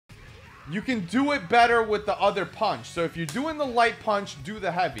you can do it better with the other punch. So if you're doing the light punch, do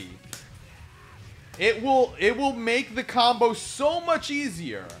the heavy. It will make the combo so much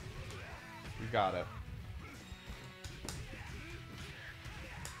easier. You got it.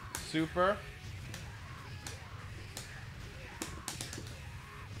 Super.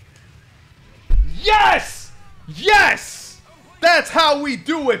 Yes! Yes! That's how we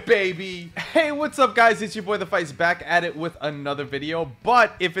do it, baby! Hey, what's up, guys? It's your boy, the Fice, back at it with another video.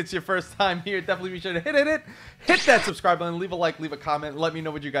 But if it's your first time here, definitely be sure to hit that subscribe button, leave a like, leave a comment, let me know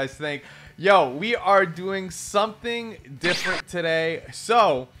what you guys think. Yo, we are doing something different today.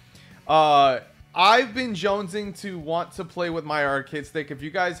 So, I've been jonesing to want to play with my arcade stick. If you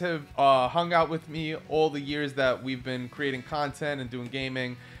guys have hung out with me all the years that we've been creating content and doing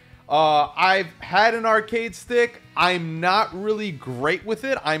gaming, I've had an arcade stick. I'm not really great with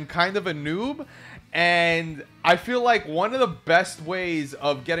it. I'm kind of a noob. And I feel like one of the best ways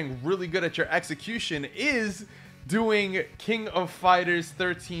of getting really good at your execution is doing King of Fighters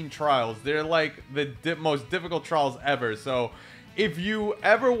 13 trials. They're like the most difficult trials ever. So if you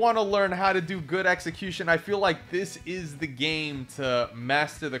ever want to learn how to do good execution, I feel like this is the game to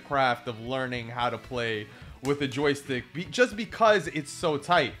master the craft of learning how to play with a joystick, just because it's so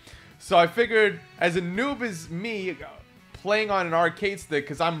tight. So I figured, as a noob as me, playing on an arcade stick,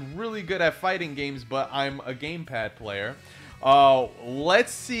 because I'm really good at fighting games, but I'm a gamepad player,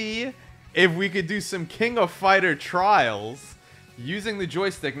 let's see if we could do some King of Fighter trials using the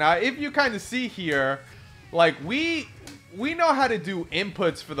joystick. Now, if you kind of see here, like, we know how to do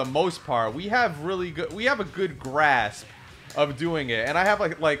inputs for the most part. We have a good grasp of doing it. And I have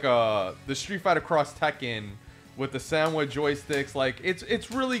like the Street Fighter Cross Tekken with the Sanwa joysticks. Like,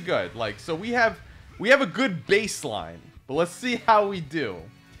 it's really good. Like, so we have a good baseline. But let's see how we do.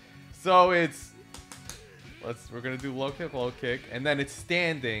 So we're gonna do low kick, and then it's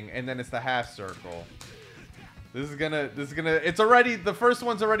standing, and then it's the half circle. It's already, the first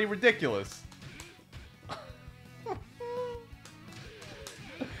one's already ridiculous.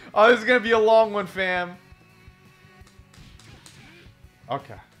 Oh, this is gonna be a long one, fam.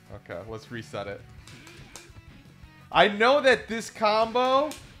 Okay, let's reset it. I know that this combo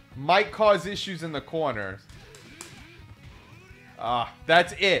might cause issues in the corners.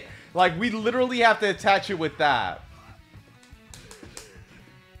 That's it. Like, we literally have to attach it with that.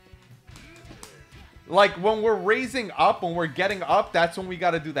 Like, when we're raising up, when we're getting up, that's when we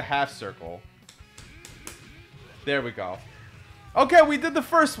gotta do the half circle. There we go. Okay, we did the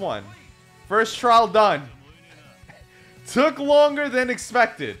first one. First trial done. Took longer than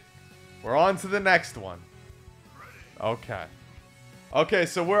expected. We're on to the next one. Okay. Okay,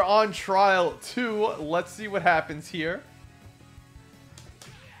 so we're on trial 2. Let's see what happens here.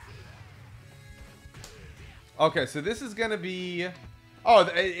 Okay, so this is gonna be... Oh,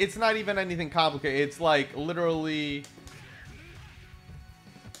 it's not even anything complicated. It's like literally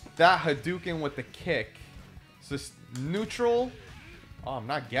that Hadouken with the kick. So neutral. Oh, I'm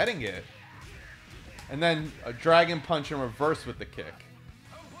not getting it. And then a dragon punch in reverse with the kick.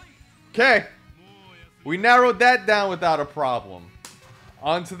 Okay. We narrowed that down without a problem.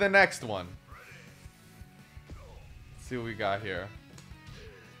 On to the next one. Let's see what we got here.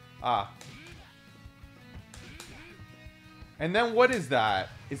 And then what is that?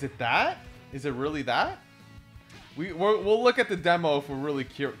 Is it that? Is it really that? We'll look at the demo if we're really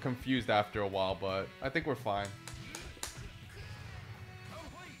confused after a while, but I think we're fine.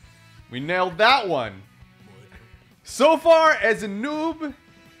 We nailed that one. So far, as a noob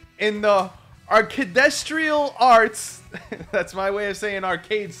in the arcadestrial arts, that's my way of saying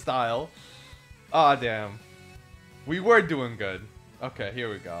arcade style. Aw, damn. We were doing good. Okay, here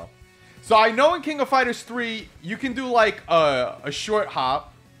we go. So I know in King of Fighters 3, you can do like a short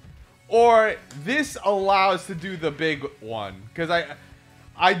hop, or this allows to do the big one. Because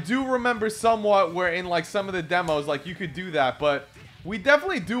I do remember somewhat where in like some of the demos, like you could do that, but we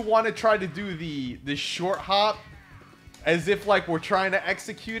definitely do want to try to do the short hop as if like we're trying to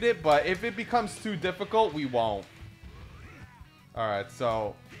execute it, but if it becomes too difficult, we won't. Alright,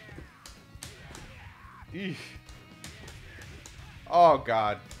 so... Eesh. Oh,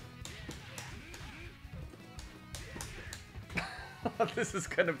 God. This is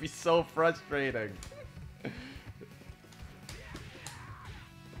gonna be so frustrating.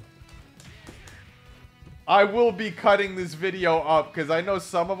 I will be cutting this video up because I know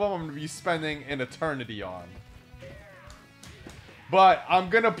some of them I'm gonna be spending an eternity on. But I'm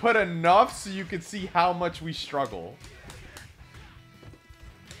gonna put enough so you can see how much we struggle.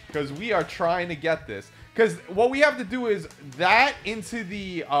 Because we are trying to get this. Because what we have to do is that into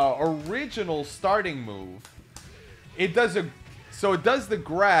the original starting move. It does a So it does the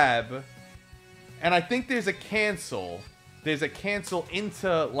grab, and I think there's a cancel. There's a cancel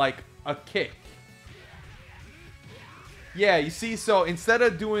into, like, a kick. Yeah, you see, so instead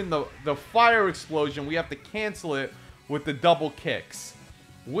of doing the fire explosion, we have to cancel it with the double kicks,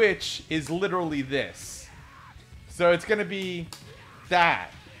 which is literally this. So it's going to be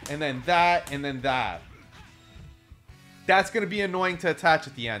that, and then that, and then that. That's going to be annoying to attach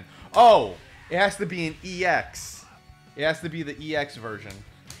at the end. Oh, it has to be an EX. It has to be the EX version.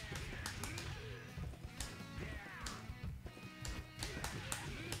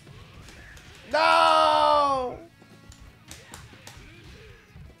 No!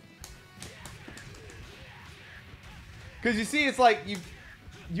 Because you see, it's like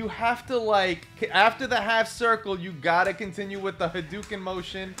you have to, like, after the half circle, you gotta continue with the Hadouken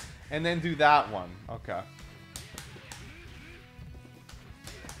motion and then do that one. Okay.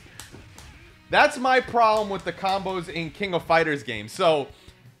 That's my problem with the combos in King of Fighters games. So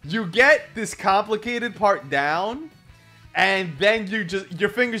you get this complicated part down, and then your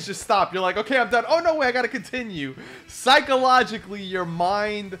fingers just stop. You're like, okay, I'm done. Oh no, wait, I gotta continue. Psychologically, your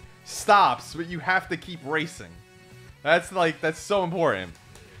mind stops, but you have to keep racing. That's so important.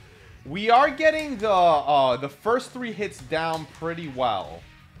 We are getting the first 3 hits down pretty well,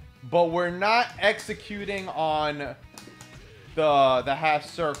 but we're not executing on the half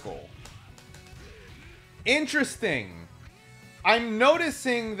circle. Interesting. I'm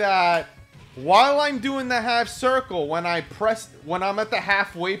noticing that while I'm doing the half circle, when I'm at the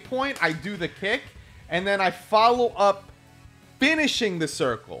halfway point, I do the kick, and then I follow up finishing the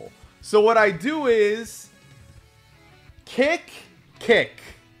circle. So what I do is kick, kick.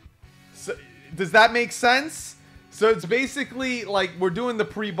 So, does that make sense? So it's basically like we're doing the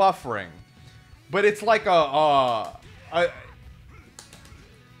pre-buffering, but it's like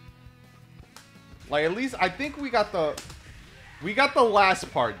like, at least I think we got the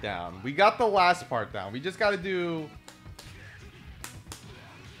last part down. We got the last part down. We just got to do.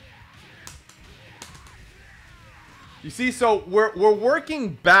 You see, so we're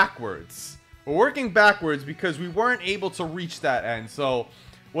working backwards. We're working backwards because we weren't able to reach that end. So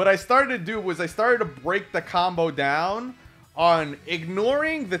what I started to do was I started to break the combo down on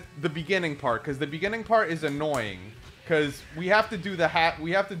ignoring the beginning part, because the beginning part is annoying, because we have to do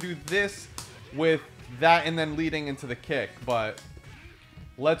we have to do this with that and then leading into the kick. But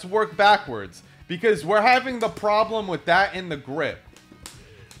let's work backwards, because we're having the problem with that in the grip.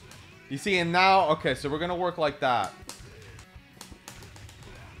 You see, and now, okay, so we're gonna work like that.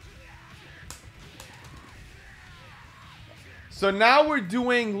 So now we're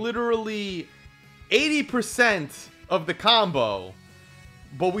doing literally 80% of the combo,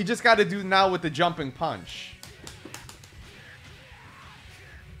 but we just got to do now with the jumping punch.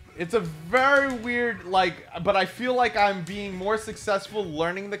 It's a very weird, like, but I feel like I'm being more successful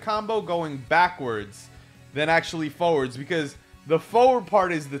learning the combo going backwards than actually forwards, because the forward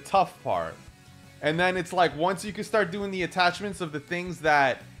part is the tough part. And then it's like, once you can start doing the attachments of the things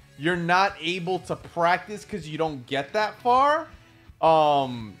that you're not able to practice because you don't get that far,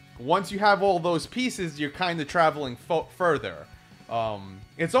 once you have all those pieces, you're kind of traveling further.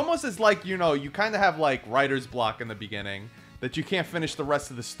 It's almost as like, you know, you kind of have like writer's block in the beginning that you can't finish the rest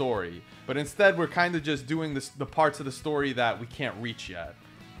of the story, but instead we're kind of just doing the parts of the story that we can't reach yet.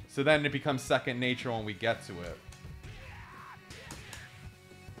 So then it becomes second nature when we get to it.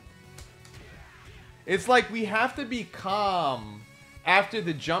 It's like we have to be calm after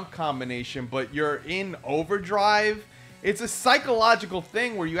the jump combination, but you're in overdrive. It's a psychological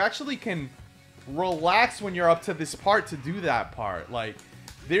thing where you actually can relax when you're up to this part to do that part. Like,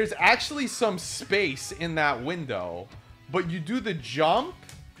 there's actually some space in that window, but you do the jump,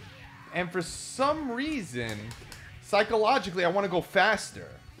 and for some reason, psychologically, I want to go faster.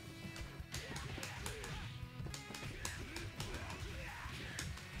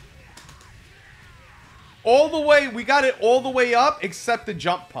 All the way, we got it all the way up except the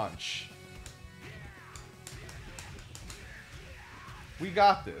jump punch. We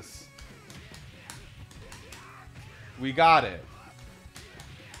got this. We got it.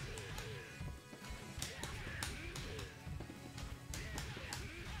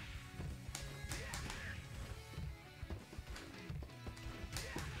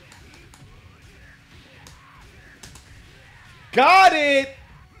 Got it!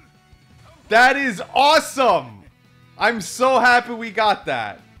 That is awesome! I'm so happy we got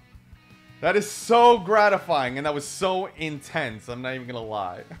that. That is so gratifying, and that was so intense. I'm not even gonna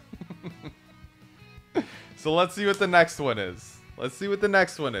lie. So let's see what the next one is. Let's see what the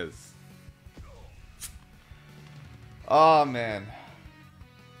next one is. Oh, man.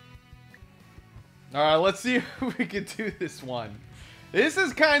 Alright, let's see if we can do this one. This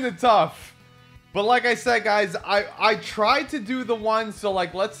is kind of tough. But like I said, guys, I tried to do the one, so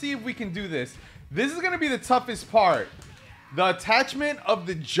like, let's see if we can do this. This is going to be the toughest part. The attachment of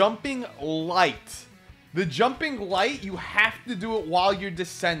the jumping light. The jumping light, you have to do it while you're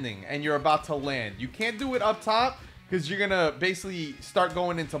descending and you're about to land. You can't do it up top because you're going to basically start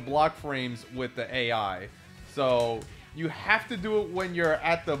going into block frames with the AI. So you have to do it when you're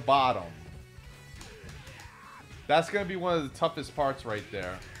at the bottom. That's going to be one of the toughest parts right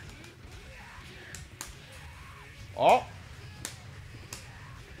there. Oh.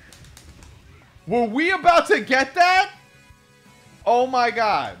 Were we about to get that? Oh my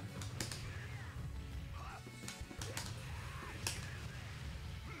god.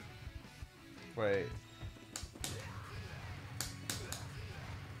 Wait.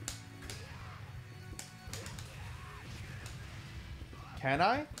 Can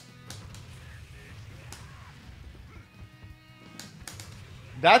I?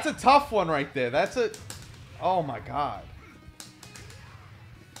 That's a tough one right there. That's a... Oh my god.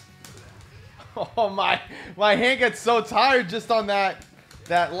 Oh my hand gets so tired just on that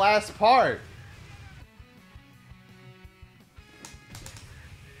last part.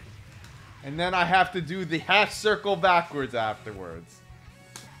 And then I have to do the half circle backwards afterwards.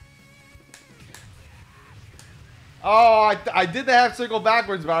 Oh, I did the half circle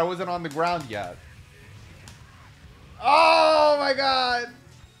backwards, but I wasn't on the ground yet. Oh my god.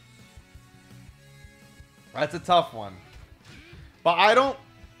 That's a tough one. But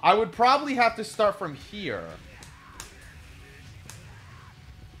I would probably have to start from here.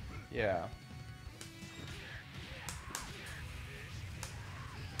 Yeah.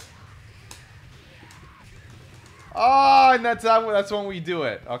 Oh, and that's when we do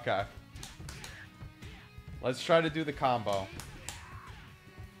it. Okay. Let's try to do the combo.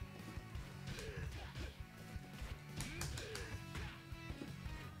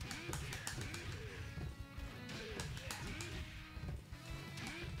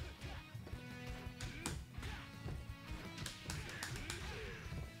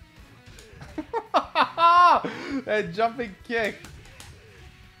 That jumping kick.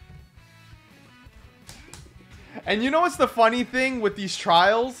 And you know what's the funny thing with these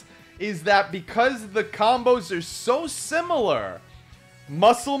trials? Is that because the combos are so similar,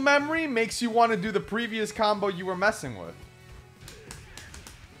 muscle memory makes you want to do the previous combo you were messing with.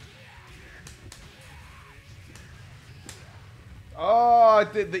 Oh,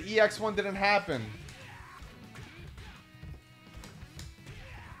 the EX one didn't happen.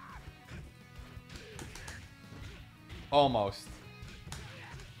 Almost.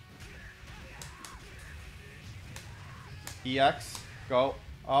 EX, go.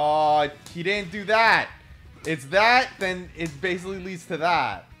 Oh, he didn't do that. It's that, then it basically leads to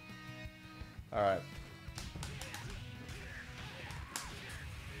that. Alright.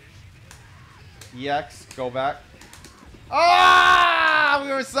 EX, go back. Ah!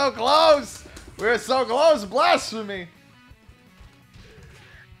 We were so close! We were so close! Blasphemy!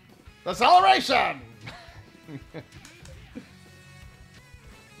 Acceleration!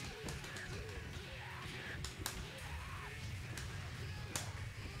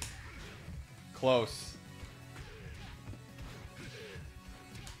 Close.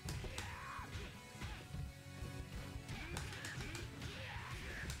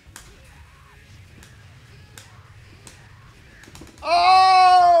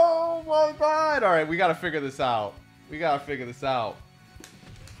 Oh my god! Alright, we gotta figure this out. We gotta figure this out.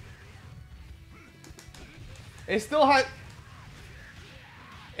 It still has...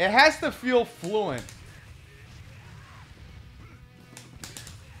 It has to feel fluent.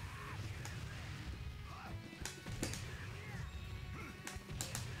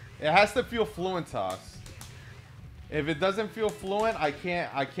 It has to feel fluent to us. If it doesn't feel fluent, I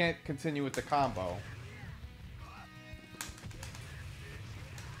can't continue with the combo.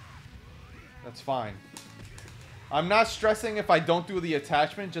 That's fine. I'm not stressing if I don't do the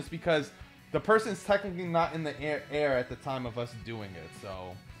attachment just because the person's technically not in the air at the time of us doing it,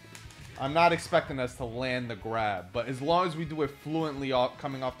 so I'm not expecting us to land the grab. But as long as we do it fluently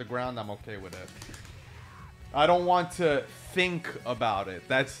coming off the ground, I'm okay with it. I don't want to think about it.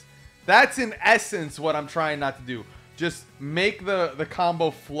 That's in essence what I'm trying not to do. Just make the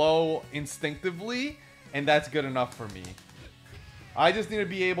combo flow instinctively, and that's good enough for me. I just need to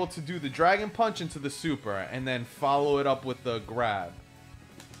be able to do the Dragon Punch into the Super, and then follow it up with the grab.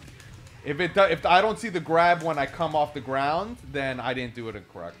 If I don't see the grab when I come off the ground, then I didn't do it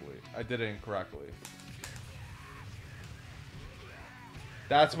incorrectly. I did it incorrectly.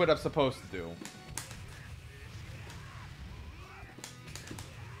 That's what I'm supposed to do.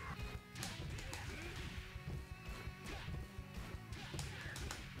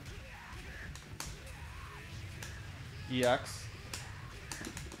 EX.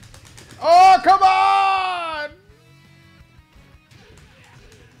 Oh, come on!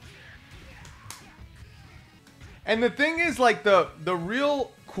 And the thing is, like, the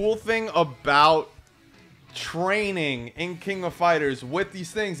real cool thing about training in King of Fighters with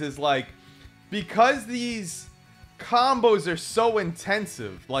these things is, like, because these combos are so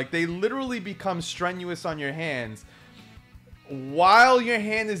intensive, like, they literally become strenuous on your hands. While your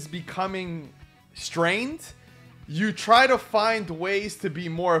hand is becoming strained, you try to find ways to be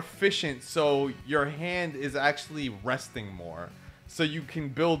more efficient so your hand is actually resting more, so you can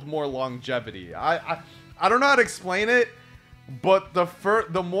build more longevity. I don't know how to explain it, but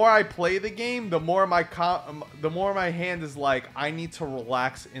the more I play the game, the more my hand is like, I need to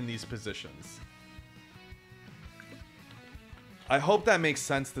relax in these positions. I hope that makes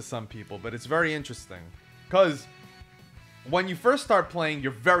sense to some people, but it's very interesting. Because when you first start playing,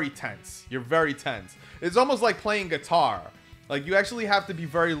 you're very tense. You're very tense. It's almost like playing guitar. Like, you actually have to be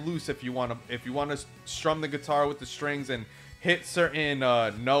very loose if you want to strum the guitar with the strings and hit certain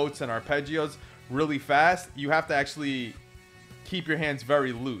notes and arpeggios really fast. You have to actually keep your hands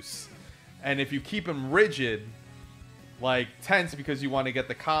very loose. And if you keep them rigid, like tense because you want to get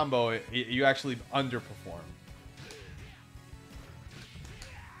the combo, you actually underperform.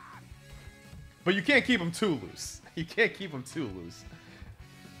 But you can't keep them too loose. You can't keep them too loose,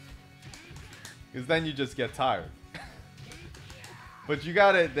 because then you just get tired. But you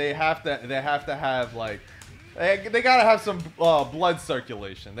gotta, they have to have, like, they gotta have some blood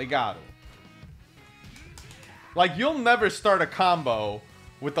circulation. They gotta. Like, you'll never start a combo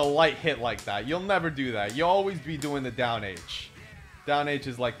with a light hit like that. You'll never do that. You'll always be doing the down H. Down H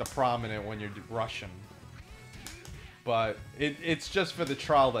is like the prominent when you're Russian. But it's just for the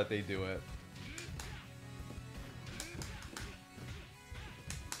trial that they do it.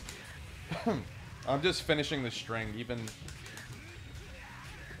 I'm just finishing the string, even.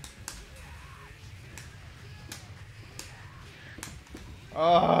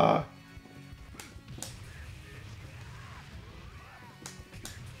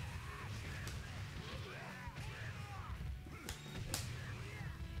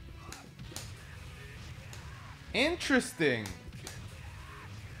 Interesting.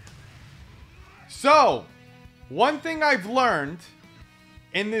 So, one thing I've learned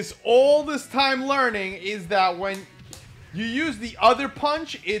in all this time learning is that when you use the other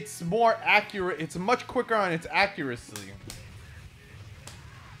punch, it's more accurate. It's much quicker on its accuracy.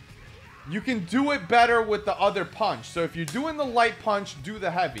 You can do it better with the other punch. So if you're doing the light punch, do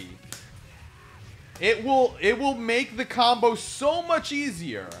the heavy. It will make the combo so much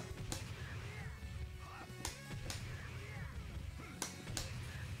easier.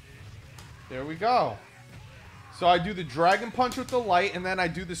 There we go. So I do the dragon punch with the light, and then I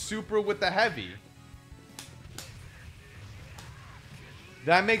do the super with the heavy.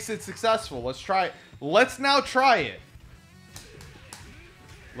 That makes it successful. Let's try it. Let's now try it.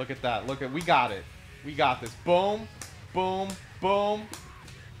 Look at that. Look at, we got it. We got this. Boom, boom, boom.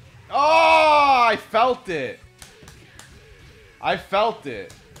 Oh, I felt it. I felt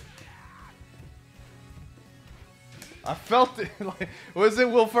it. I felt it. Like, was it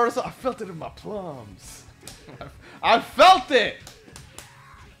Will Ferguson? I felt it in my plums. I felt it!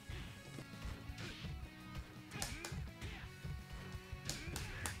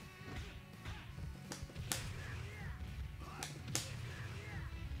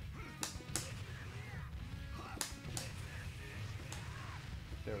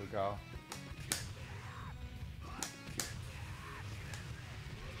 There we go.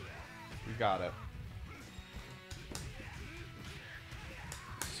 We got it.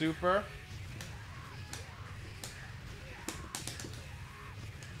 Super.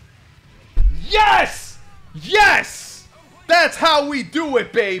 Yes! Yes! That's how we do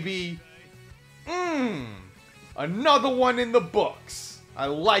it, baby! Another one in the books. I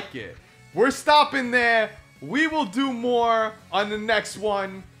like it. We're stopping there. We will do more on the next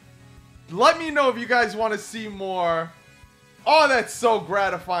one. Let me know if you guys want to see more. Oh, that's so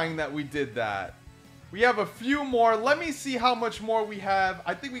gratifying that we did that. We have a few more. Let me see how much more we have.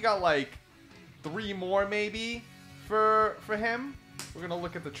 I think we got like 3 more maybe for him. We're going to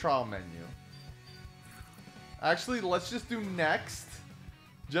look at the trial menu. Actually, let's just do next.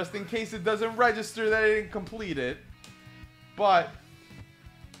 Just in case it doesn't register that I didn't complete it. But...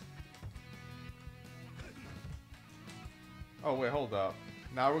 oh, wait, hold up.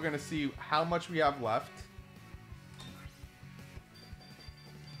 Now we're going to see how much we have left.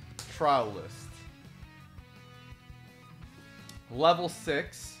 Trial list. Level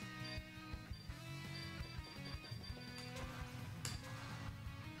 6.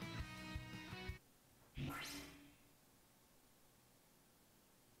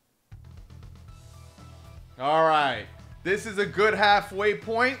 All right. This is a good halfway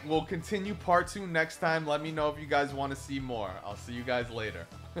point. We'll continue part 2 next time. Let me know if you guys want to see more. I'll see you guys later.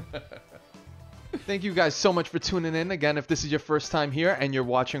 Thank you guys so much for tuning in. Again, if this is your first time here and you're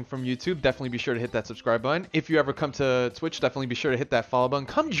watching from YouTube, definitely be sure to hit that subscribe button. If you ever come to Twitch, definitely be sure to hit that follow button.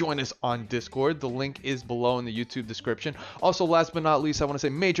 Come join us on Discord. The link is below in the YouTube description. Also, last but not least, I want to say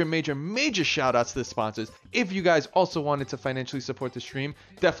major shout outs to the sponsors. If you guys also wanted to financially support the stream,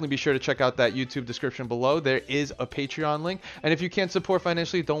 definitely be sure to check out that YouTube description below. There is a Patreon link. And if you can't support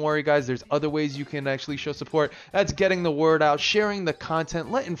financially, don't worry guys, there's other ways you can actually show support. That's getting the word out, sharing the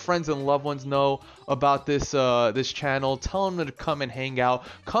content, letting friends and loved ones know about this this channel. Tell them to come and hang out.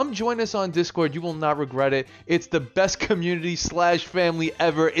 Come join us on Discord. You will not regret it. It's the best community / family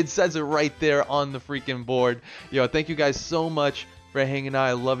ever. It says it right there on the freaking board. Yo, thank you guys so much for hanging out.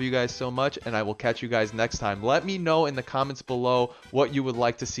 I love you guys so much, and I will catch you guys next time. Let me know in the comments below what you would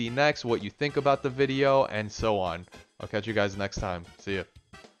like to see next, what you think about the video, and so on. I'll catch you guys next time. See ya.